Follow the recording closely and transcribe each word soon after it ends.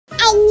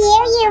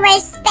knew you were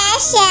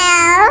special.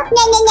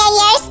 No,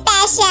 you're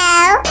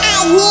special.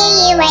 I knew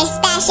you were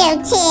special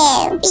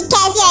too.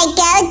 Because you're a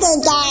gold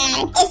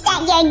digger. Is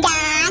that your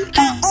dog?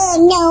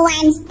 No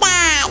one's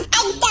dog.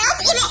 Are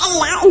dogs even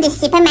allowed in the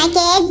supermarket?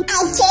 I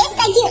guess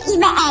that you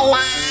even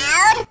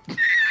allowed.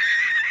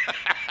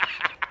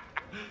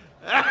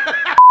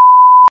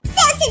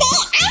 So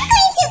today I'm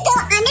going to go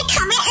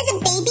undercover as a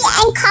baby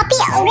and copy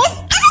Oders'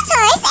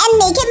 avatars and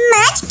make it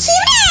much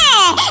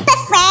cuter. But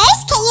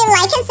first, can you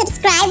like and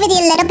subscribe with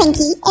your little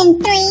pinky? In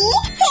 3, 2, 1.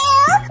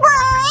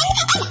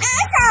 And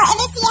also,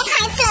 if you see a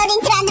heart floating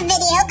throughout the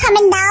video,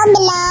 comment down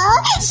below.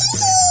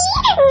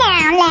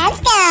 Now let's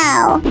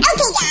go.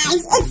 Okay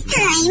guys, it's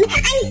time.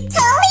 I'm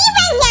totally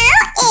right now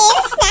in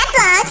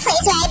Snapbox,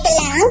 place where I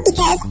belong,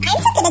 because I'm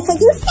so good at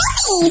taking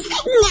selfies.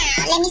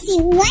 Now let me see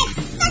what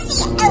sussy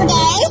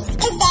oders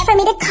is there for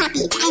me to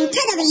copy. I'm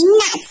totally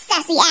not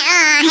sussy at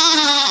all.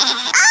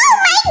 Oh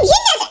my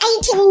goodness, are you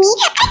kidding me?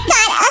 I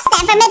got a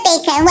stamp from a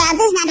baker. Well,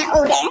 this is not an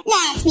odor.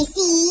 Let me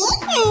see.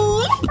 Look at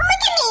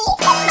me.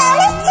 The phone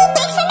is too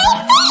big for my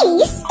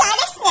face. Start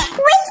a snap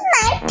with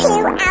my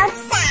poo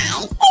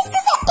outside. Is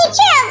this a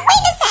picture of?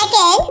 Wait a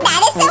second.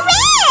 That is so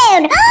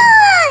rude.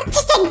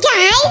 Did the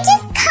guy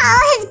just call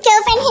his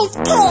girlfriend his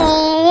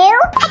poo?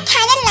 I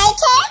kind of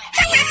like her.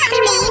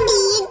 Maybe.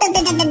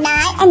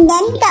 And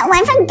then we got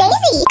one from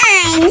Daisy.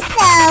 I'm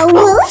so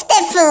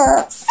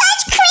wooful.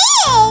 Such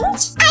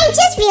cringe. I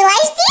just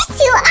realized these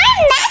two are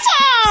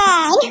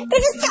matching.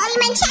 This is totally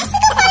my chance to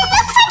go for a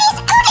look for these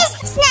oders.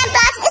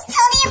 Snapbox is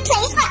totally a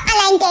place for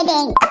online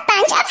dating. A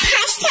bunch of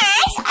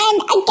hashtags and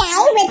a guy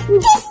with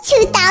this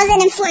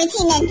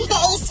 2014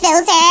 face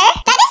filter.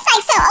 That is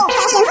like so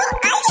old-fashioned. Who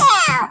are you?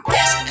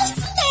 Gosh, I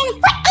see them.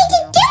 What are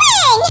you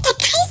doing? The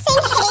guy's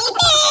saying hey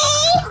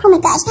babe. Oh my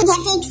gosh, I have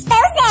to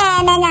expose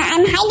them. And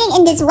I'm hiding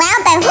in this well,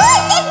 but who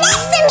is this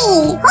next to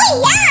me? Oh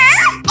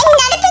yeah,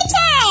 another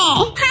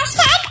picture.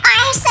 Hashtag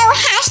also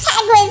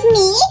hashtag with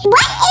me.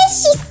 What is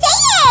she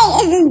saying?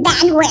 Is this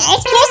bad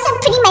words? You're so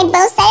pretty, my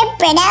bows that are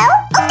brittle.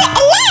 Oh, they're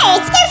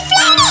alert. They're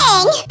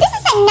flirting. This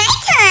is a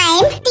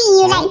nighttime. Do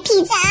you like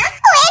pizza?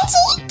 OMG,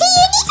 do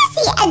you need to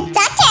see a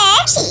doctor?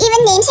 She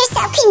even names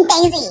herself Pink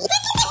Daisy.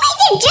 Look at the way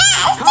they're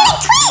dressed. They're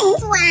like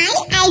twins. Why?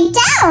 I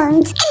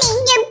don't. I mean,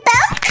 you're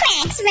both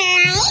cracks,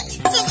 right?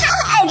 This is how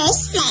oders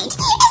flirt.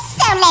 It's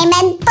so lame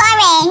and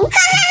boring.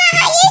 Ha ha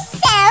ha, you're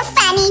so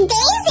funny,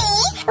 Daisy.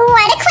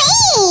 What a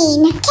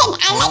queen. Can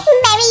I like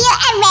marry you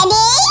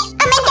already?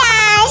 Oh my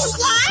gosh,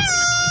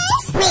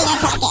 yes. Wait a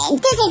second.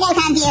 This is so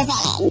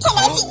confusing. Can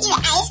I feed you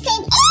ice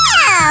cream? Ew.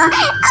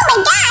 Oh my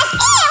gosh,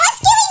 ew, what's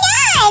going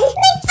on?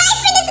 Like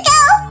 5 minutes ago,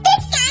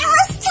 this guy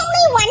was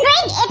totally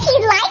wondering if he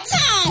liked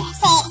her.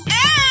 Say,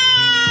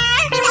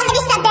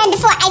 somebody stop there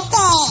before I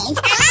faint.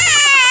 Who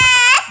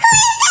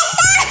is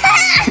that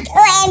dog?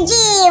 OMG,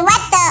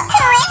 what the?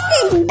 Who is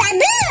this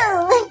baboo?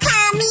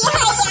 Call me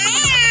Haya.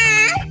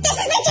 This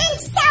is my turn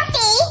to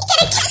selfie. You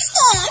gotta catch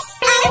this.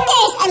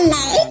 There's a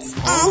light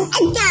and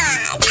a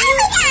dog. Oh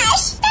my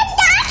gosh, the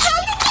dog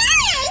has a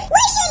gun.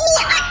 Wish me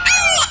or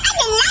I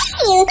don't like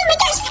you. Oh my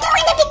gosh, I don't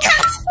want to be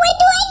caught. What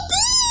do I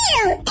do?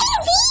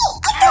 Daisy,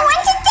 I don't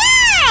want to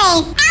die.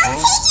 I'll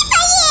take it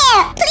for you.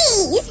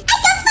 Please, I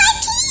got 5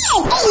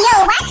 kids. Hey, yo,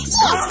 what?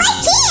 Yes, 5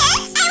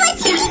 kids? I will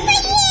take it for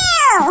you.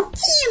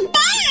 Too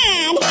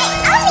bad.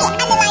 I only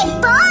underline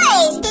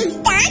boys. This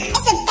dog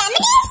is a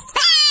feminist?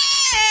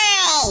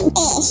 Fine.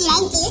 Should I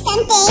do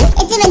something?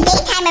 It's even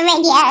daytime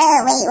already.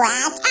 Oh, wait,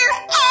 what?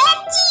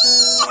 OMG,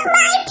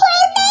 my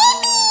poor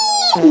baby.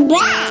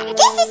 Bruh,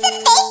 this is a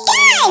fake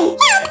gun.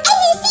 Help, I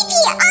need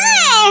CPR.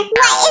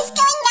 What is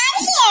going on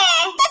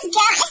here? This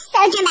girl is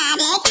so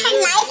dramatic. Her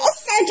life is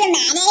so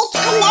dramatic.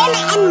 I've never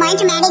met a more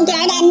dramatic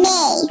girl than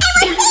me. I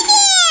will save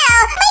you,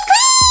 my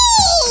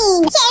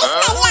queen. Here's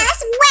my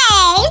last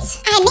words.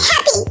 I'm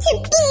happy to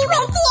be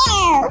with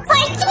you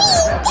for 3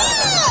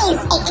 days.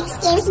 Hey,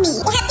 excuse me.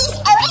 Have these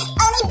oders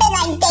only been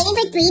like dating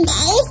for 3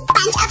 days?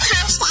 Bunch of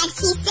hashtags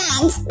he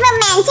sent.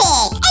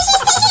 Romantic. And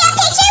she's taking a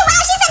picture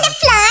while she's on the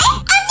floor?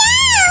 Oh no!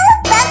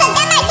 Both of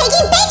them are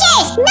taking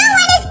pictures. No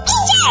one is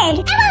injured.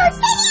 I won't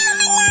save you,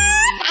 my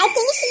love. I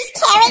think she's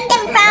carrying the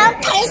wrong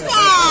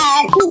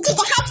person. Me to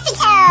the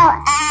hospital.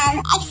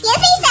 Excuse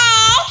me, sir.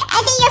 I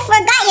think you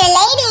forgot your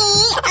lady.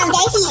 Oh,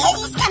 there he is.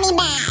 He's coming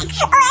back.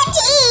 OMG,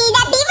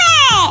 that beaver.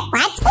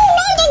 What? Oh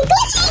no, they're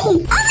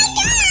glitching. Oh my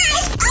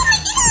gosh. Oh my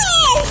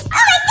goodness.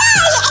 Oh my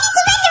gosh, I need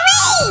to run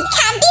away.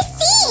 Can't be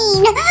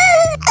seen.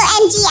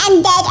 OMG, I'm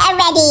dead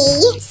already.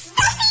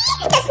 Sussy,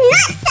 that's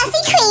not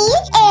Sussy Queen,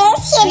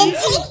 is here to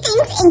take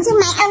things into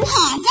my own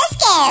hands. Let's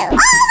go.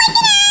 Oh my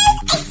goodness,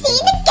 I see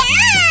the guy.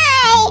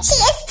 She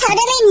is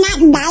totally not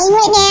dying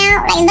right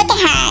now. Like, look at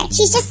her.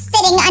 She's just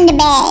sitting on the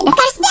bed.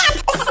 Gotta snap,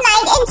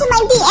 slide into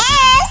my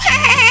DMs. Ha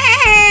ha ha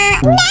ha.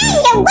 Man,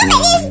 the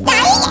woman is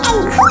dying, and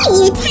who are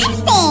you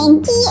texting?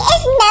 He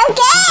is no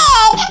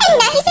good. And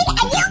now he's like,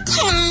 are you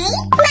okay?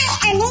 My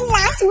only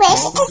last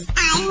wish is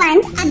I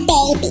want a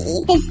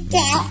baby. This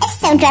girl is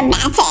so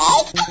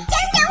dramatic. I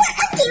don't know what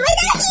I'll do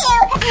without you.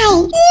 I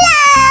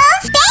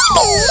love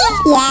babies.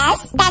 Yes,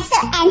 that's so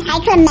anti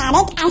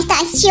dramatic. I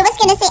thought she was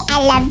gonna say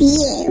I love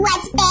you.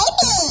 What's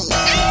baby?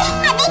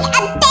 I'm having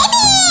a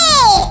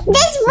baby!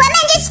 This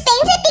woman just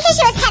fainted because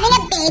she was having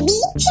a baby?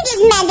 She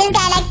just met this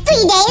guy like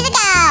 3 days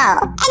ago.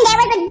 And there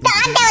was a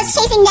dog that was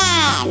chasing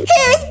them.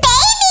 Who's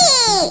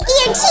baby?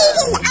 You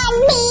cheating on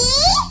me?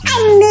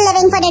 I'm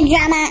living for the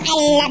drama. I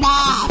love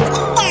it.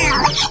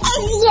 Now,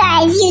 it's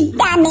yours, you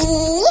dummy.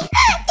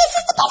 This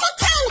is the perfect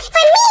time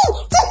for me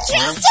to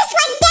dress just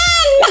like them.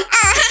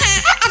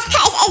 Of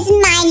course, it's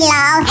mine,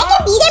 lol. I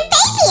can be their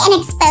baby and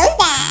expose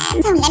them.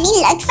 So let me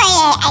look for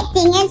it. I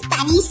think it's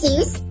funny,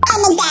 sis. Oh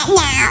my god,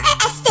 now.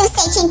 I'm still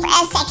searching for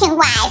a second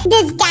wife.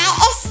 This guy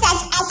is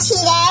such a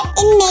cheater.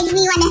 It makes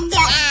me want to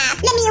throw up.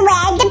 Let me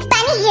wear the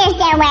bunny ears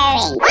they're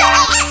wearing.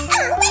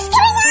 What's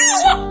going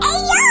on? Hey,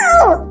 yo!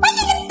 Why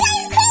did the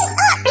blinds close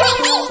up? My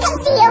eyes can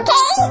see,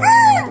 okay?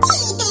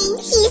 He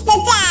thinks he's the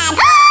dad.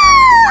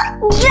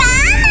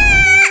 Drama!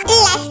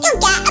 Let's go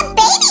get a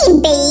baby,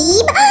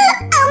 babe.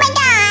 Oh my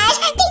gosh,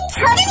 they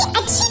totally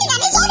are cheating on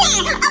each other.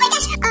 Oh my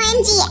gosh,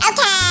 OMG,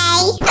 okay.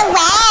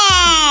 Where?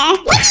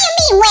 What do you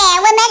mean where,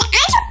 woman?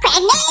 Aren't you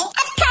pregnant?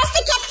 Of course,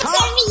 the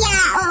cafeteria.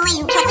 Oh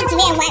wait,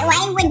 cafeteria.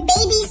 Why would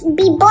babies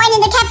be born in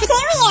the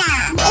cafeteria?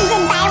 Is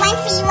it buy one,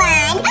 free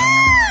one?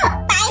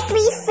 Buy 3,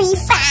 free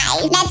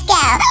 5. Let's go.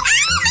 Oh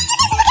my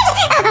goodness, look at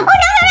this. Oh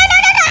no,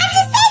 I'm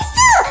just saying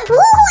still.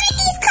 Who are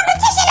these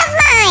competition of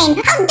mine?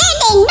 How dare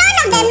they? None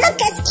of them look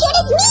as cute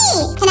as me.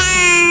 Ta-da!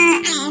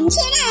 I'm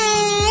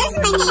cutest.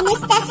 My name is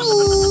Stussy.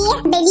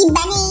 Baby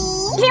bunny.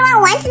 Everyone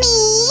wants me.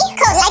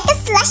 Coat like a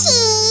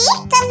slushie.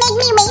 Don't make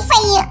me wait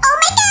for you. Oh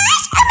my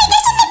gosh, I'm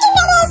looking at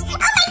this.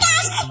 Oh my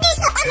gosh,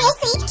 there's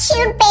obviously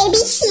cute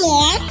baby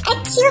here. A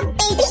cute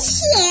baby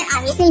here.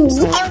 Obviously me.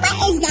 And what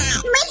is that?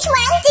 Which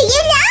one do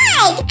you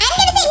like? I'm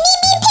gonna say me,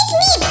 pick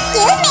me.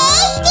 Excuse me?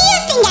 Do you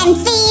think I'm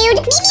food?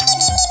 Me.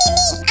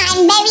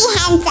 I'm very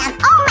handsome.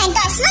 Oh my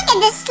gosh, look at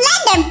this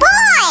slender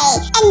boy.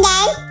 And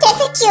then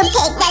there's a cute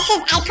pig that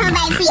says I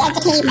provide free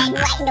entertainment.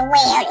 What in the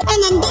world? And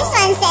then this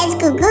one says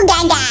goo goo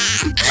gaga.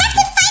 I have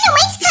to find a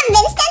way to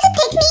convince them to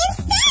pick me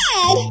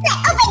instead.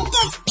 Like over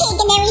this pig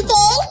and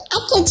everything. I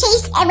can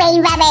chase away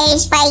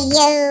rubbish for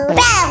you.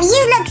 Bro,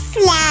 you look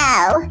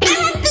slow. I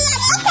will be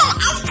elected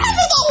as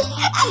president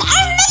and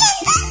earn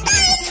millions of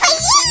dollars for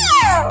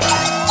you. Oh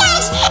my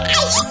gosh,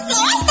 are you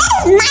serious? That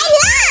is my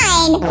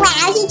line.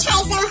 Wow, he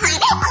tries so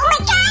hard. Oh my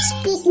gosh,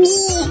 pick me.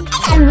 I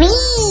got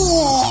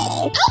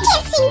real. I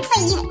can sing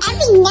for you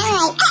every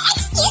night.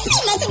 Excuse me,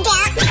 little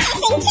girl. I can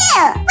sing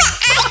too. Well,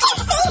 I can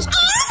sing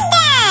and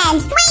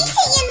dance. Wait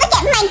till you look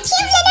at my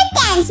cute little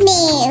dance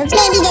moves.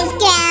 Maybe this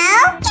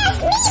girl? Yes,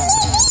 me.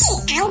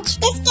 Ouch,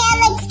 this girl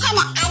looks kind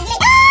of ugly.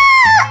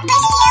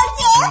 Does she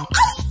too?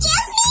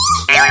 Excuse me.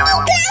 Do you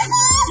need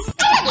glasses?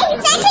 I look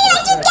exactly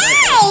like you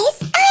guys.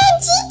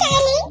 OMG,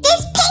 darling.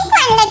 This pink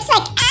one looks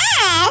like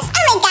ass.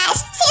 Oh my gosh,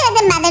 see that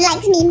the mother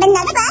likes me, but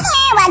not the father.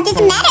 What does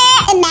it matter?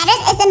 It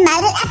matters is the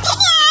mother's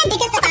opinion,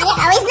 because the father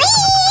always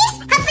leaves.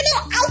 Hopefully,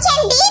 I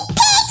can be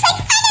pigs like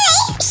finally.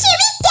 Should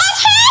we get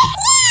her?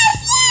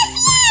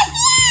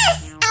 Yes.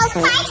 I'll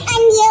fight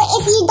on you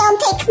if you don't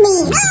pick me.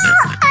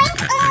 Oink,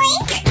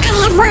 oink. I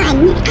have won.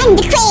 I'm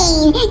the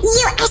queen.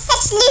 You are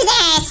such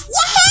losers.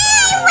 Yahoo!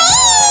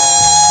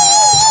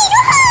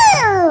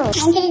 Woohoo!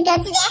 Time to go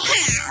to their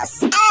house.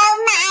 Oh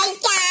my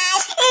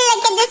gosh.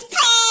 Look at this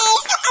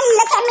place. And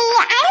look at me.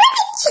 I'm like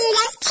the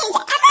cutest pig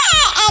ever.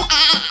 And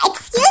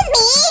excuse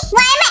me.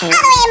 Why am I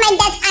all the way in my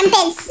dad's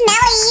armpit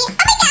smelly?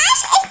 Oh my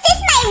gosh. Is this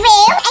my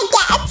room? I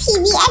get a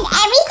TV and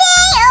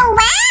everything. Oh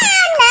wow.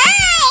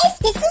 Nice.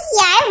 This is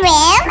your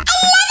room. I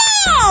love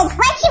it.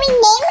 What should we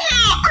name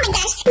her? Oh my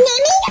gosh.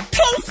 Name me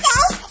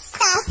Princess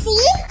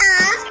Stussy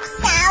of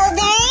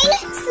Southern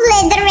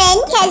Slytherin.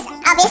 Because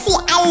obviously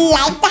I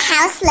like the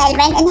house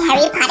Slytherin in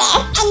Harry Potter.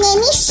 And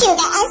name me Sugar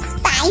and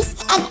Spice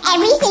and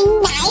everything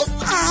nice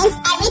and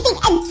everything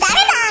adorable.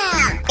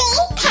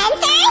 Pink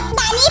Panther,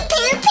 Bunny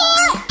Poo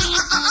Poo.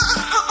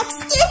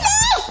 Excuse me?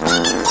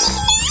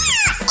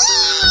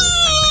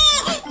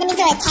 Let me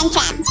do a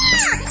tantrum.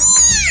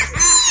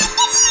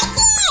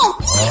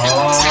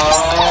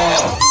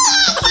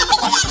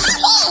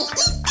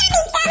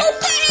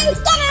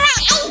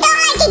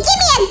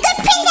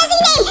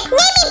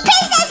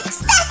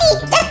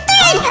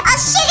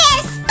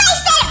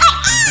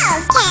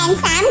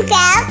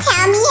 Girl,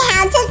 tell me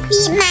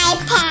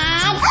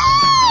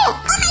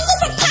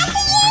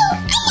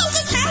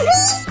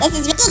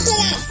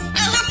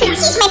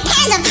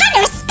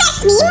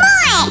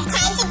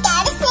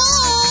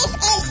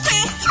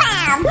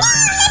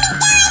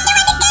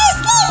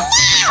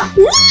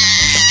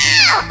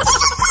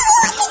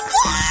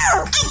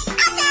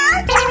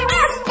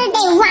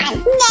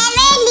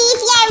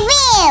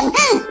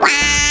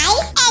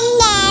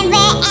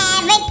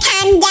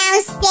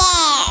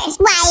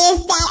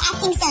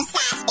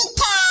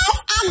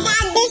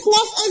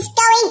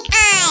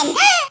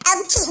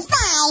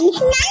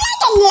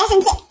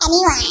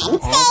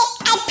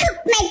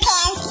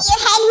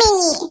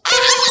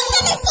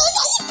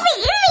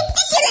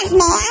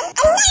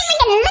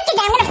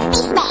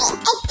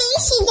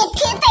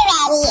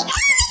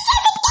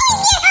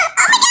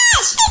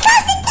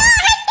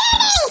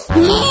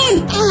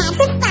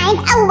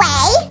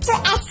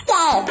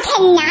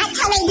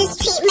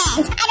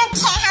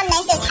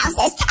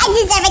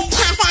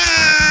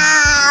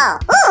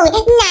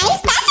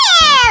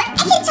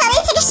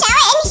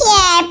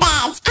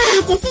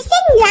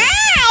Stepsister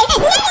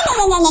live!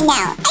 No.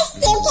 I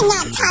still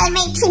cannot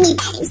tolerate creamy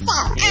bodies, so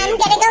I'm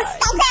gonna go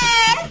stalk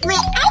them. Where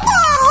are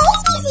they?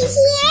 Is he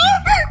here?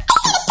 I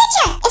got a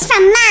picture. It's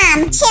from Mom,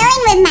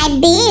 chilling with my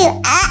boo.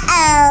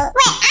 Uh-oh.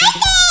 Where are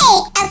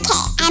they? Okay,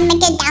 I'm gonna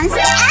go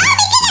downstairs. Oh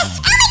my goodness!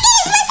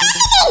 What's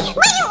happening?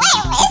 Wait,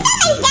 is that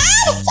my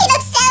dad? He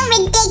looks so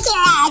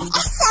ridiculous.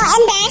 It's so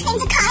embarrassing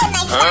to call him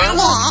my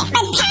father.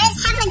 My parents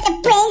have like the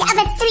brain of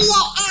a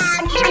 3-year-old.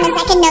 On a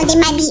second note, they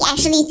might be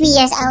actually 3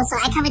 years old, so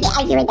I can't really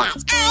argue with that.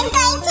 I'm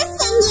going to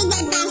sing you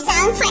the best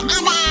song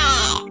forever.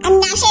 I'm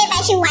not sure if I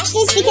should watch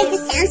this because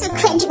it sounds so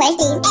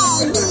cringe-worthy.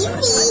 A, B, C,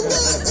 D,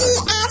 E,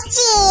 F, G,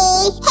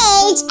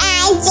 H,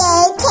 I, J,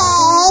 K.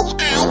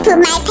 I poop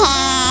my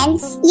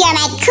pants. You're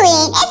my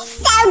queen. It's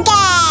so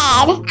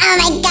good. Oh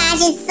my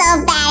gosh, it's so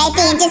bad. I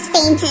think I just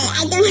fainted.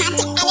 I don't have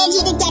the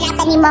energy to get up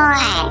anymore.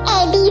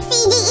 A, B, C,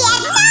 D, E,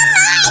 F. No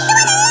more! I don't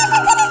want to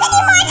listen to this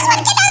anymore. I just want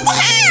to get out of the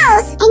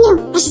house. I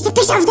know. I should take a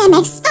picture of them.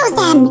 Expose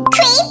them.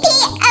 Creepy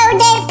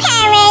older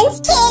parents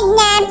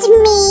kidnapped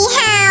me.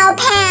 Help.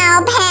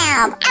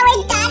 Our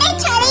daughter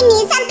totally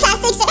needs some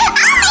plastic surgery.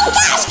 Oh my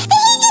gosh! Did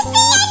he just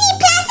say I need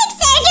plastic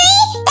surgery?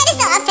 That is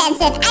so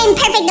offensive. I'm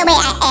perfect the way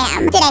I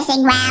am. Did I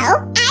sing well?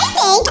 I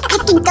think I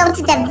can go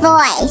to The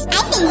Voice.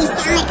 I think you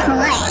sound like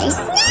horse.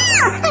 No!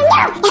 Oh no!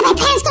 Are my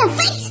parents gonna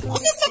fight?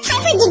 Is this the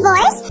time for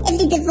divorce? If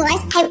the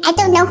divorce, I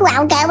don't know who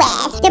I'll go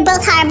with. They're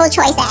both horrible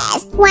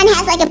choices. One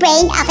has like a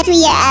brain of a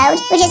 3-year-old,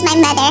 which is my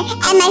mother,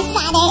 and my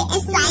father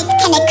is like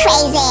kind of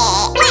crazy.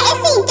 What is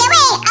he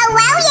doing? Oh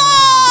wow,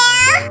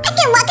 yeah! I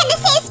can walk in the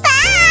same spot!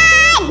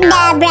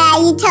 No, bruh,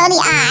 you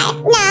totally are.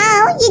 No,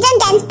 you don't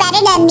dance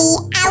better than me.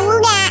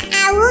 Awooga.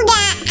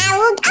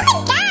 Oh my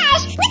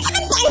gosh! What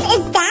type of dance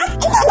is that?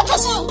 It's on the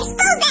picture.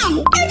 Expose them.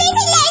 Oh, there's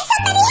a leg.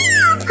 Somebody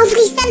help!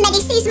 Hopefully somebody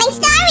sees my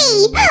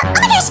story. Oh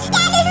my gosh,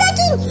 Dad is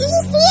looking. Did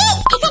you see it?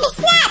 I got a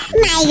snap.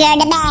 You're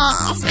the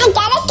best. I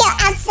gotta go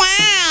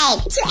outside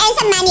to earn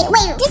some money.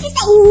 Wait, this is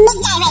like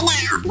midnight right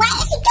now. Why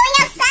is he going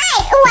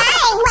outside? Why?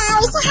 Wow,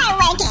 he's so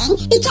hardworking.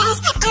 Because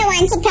I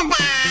want to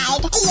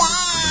provide.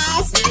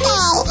 Yes. Okay,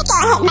 go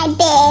ahead, my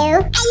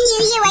boo. I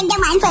knew you were the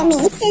one for me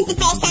since the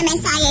first time I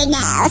saw your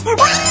nose.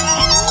 What?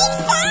 That makes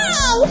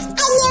sense.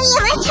 I knew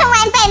you were the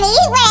one for me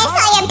when I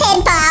saw your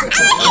pimple.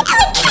 Oh my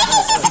gosh,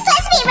 this is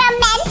supposed to be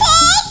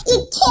romantic. You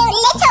cute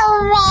little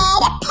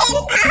red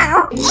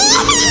pimple. Ew,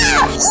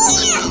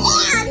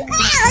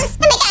 gross.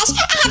 Oh my gosh,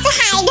 I have to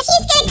hide.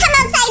 He's gonna come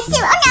outside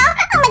soon. Oh no.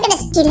 Oh my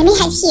goodness. Okay, let me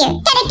hide here.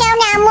 Gotta go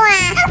now, Moa.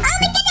 Oh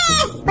my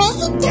goodness. What is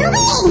he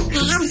doing?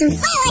 I have to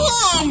follow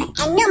him.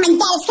 I know my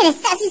dad is gonna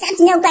suss us up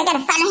to no good. I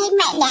gotta follow him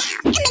right now.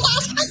 Oh my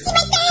gosh, I see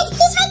my dad.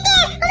 He's right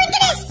there. Oh my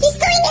goodness. He's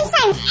going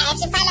inside. I have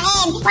to follow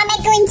him. Why am I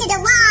going to the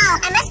wall?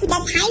 I must be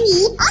that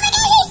tiny. Oh my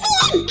gosh, I see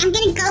him. I'm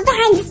gonna go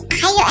behind this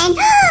fire and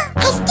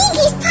I think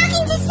he's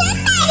talking to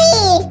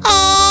somebody.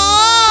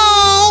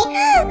 Hey.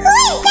 Who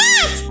is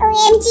that?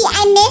 OMG,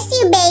 I miss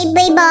you,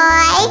 baby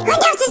boy. Oh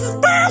no, this is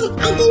bad.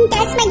 I think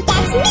that's my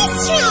dad's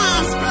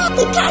mistress.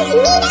 He planned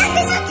me out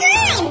this whole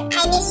time.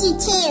 I miss you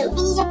too. I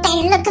need a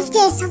better look of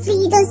this. Hopefully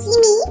you don't see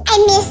me. I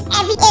missed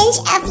every inch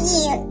of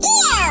you.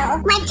 Ew!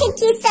 What took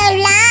you so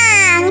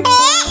long?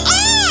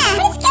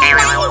 What's going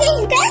on in this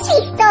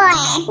grocery store?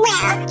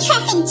 Well,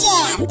 traffic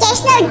jam.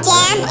 There's no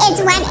jam. It's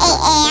 1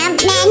 a.m.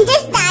 Man,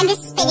 this dog is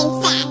spitting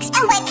facts.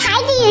 And what car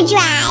do you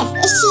drive?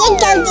 Is she a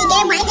gold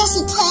digger? Why does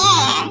she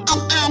care? An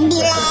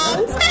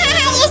ambulance?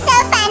 You're so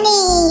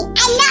funny.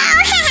 I know.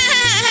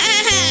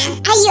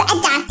 Are you a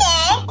doctor?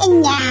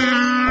 No.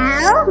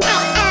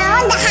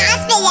 The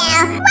hospital.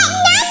 What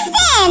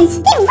nonsense!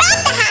 They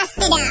robbed the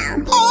hospital.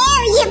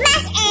 Ew, you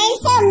must earn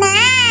so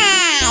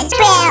much.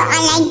 Bro,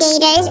 online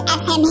daters,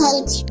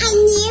 FMH. I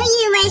knew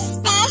you were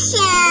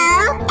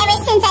special. Ever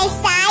since I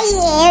saw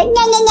you.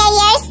 No,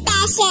 you're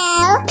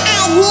special.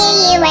 I knew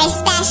you were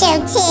special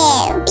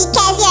too.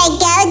 Because you're a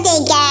gold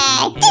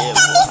digger. Just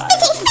stop me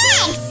spitting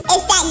facts.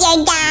 Is that your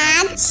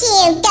dog?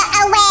 Shoo, go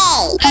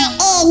away. I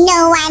ain't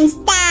no one's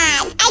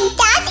dog. Are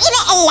dogs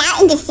even allowed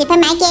in the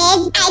supermarket?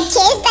 Are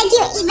kids like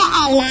you even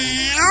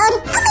allowed?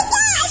 Oh my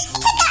gosh! It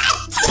took out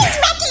tennis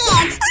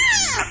rackets!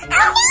 Oh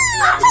no!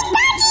 Poor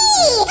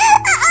doggy!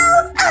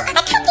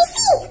 I can't be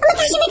seen! Oh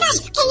my gosh!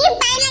 Can you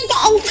buy like the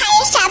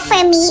entire shop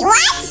for me?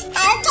 What?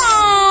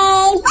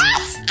 Okay!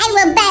 What? I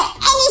will buy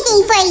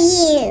anything for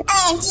you!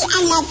 OMG, I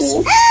love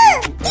you!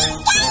 This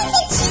guy is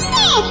a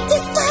cheater!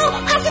 This guy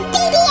has a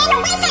baby and a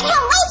wife at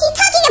home! What is he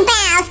talking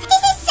about?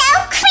 This is so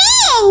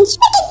cringe!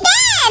 Look at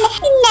them!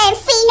 No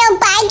free, no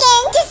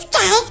bargain! This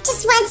guy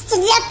just wants to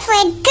look for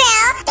a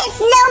girl that's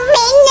low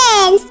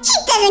maintenance! He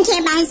doesn't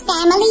care about his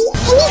family!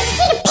 He needs to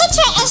take a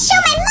picture and show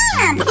my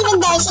mom! Even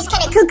though she's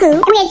kind of cuckoo.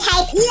 I'm gonna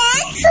type,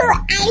 look who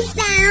I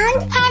found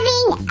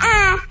having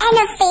an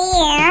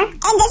affair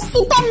in the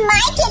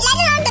supermarket, let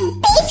alone the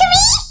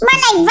bakery? More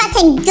like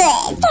rotten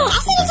good. Okay, I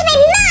sent it to my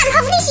mom!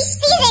 Hopefully she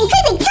sees it and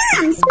quickly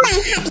comes! My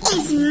hubby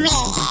is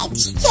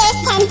rich! Here's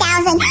 10,000.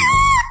 Oh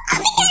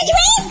my gosh,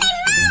 where is my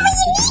mom when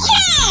you need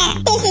her?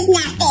 This is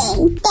nothing.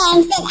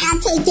 Thanks, then I'll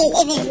take it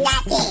if it's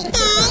nothing.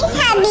 Thanks,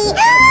 hubby.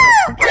 Oh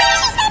my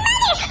gosh, it's my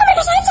mother! Oh my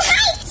gosh, I have to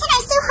hide!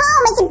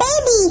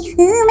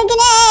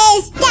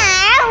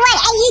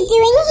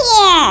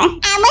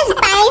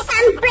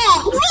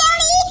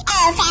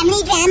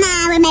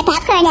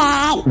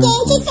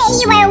 Didn't you say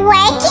you were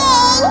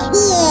working?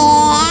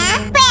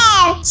 Yeah.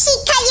 Bro, she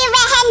called you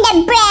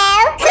red-handed, bro.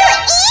 Who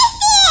is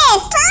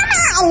this?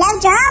 Drama. I love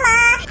drama.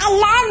 I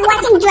love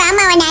watching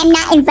drama when I'm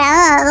not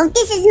involved.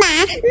 This is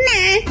my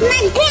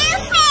girlfriend.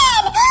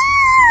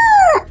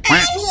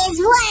 I'm his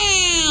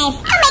wife.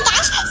 Oh my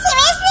gosh,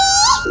 seriously?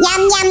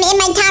 Yum yum in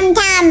my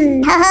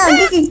tum-tum. Oh,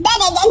 this is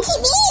better than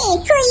TV.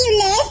 Who are you,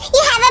 Liz?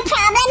 You have a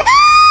problem?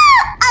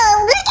 Oh,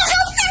 look at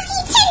how fast he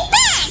turned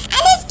back.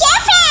 I'm his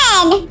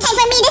girlfriend. Time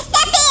for me to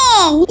step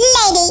in.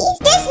 Ladies,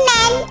 this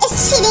man is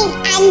cheating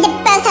on the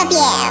both of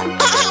you.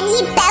 And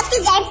you both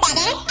deserve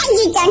better. And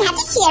you don't have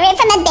to hear it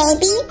from a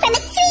baby. From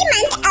a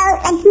 3-month-old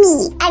like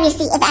me.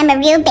 Obviously, if I'm a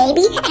real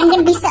baby, I'm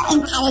gonna be so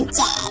intelligent.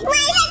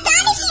 Why is that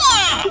done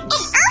here?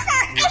 And also,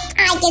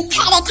 I get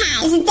credit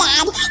cards,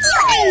 Dad. You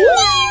are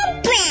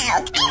now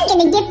broke. I'm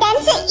gonna give them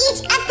to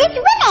each of these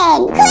women.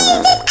 Who is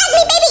this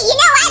ugly baby? You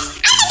know what?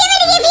 I'm not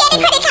gonna give you any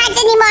credit cards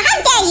anymore. How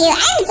dare you?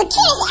 I'm as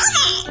secure as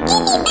ever.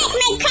 Give me back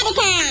my credit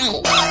card.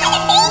 Is that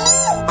a baby?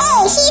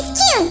 Hey, she's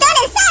cute. Don't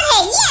insult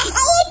her. Yes,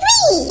 I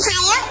agree.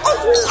 Kyle,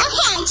 it's me or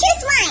her.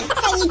 Choose one.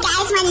 So you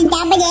guys want a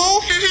double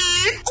date? Haha.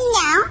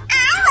 No,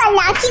 I will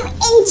lock you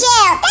in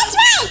jail. That's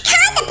right.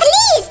 Call the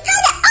police.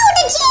 Call the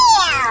older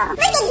jail.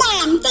 Look at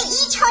them. They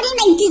each holding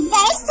like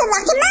desserts to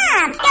lock him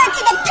up. Go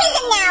to the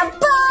prison now,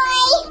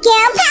 boy.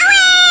 Girl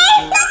power.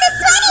 Not the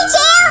sweaty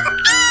jail.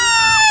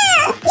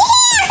 Ah!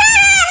 Yeah!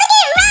 Look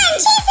at him run.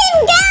 Chase him,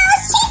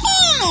 girls. Chase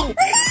him.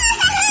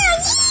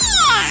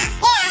 Yeah!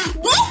 Yeah,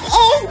 this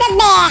is the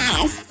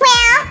best.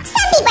 Well,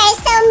 some people are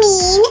so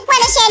mean.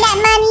 Wanna share that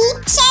money?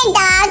 Share,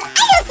 dog.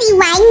 I don't see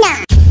why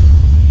not.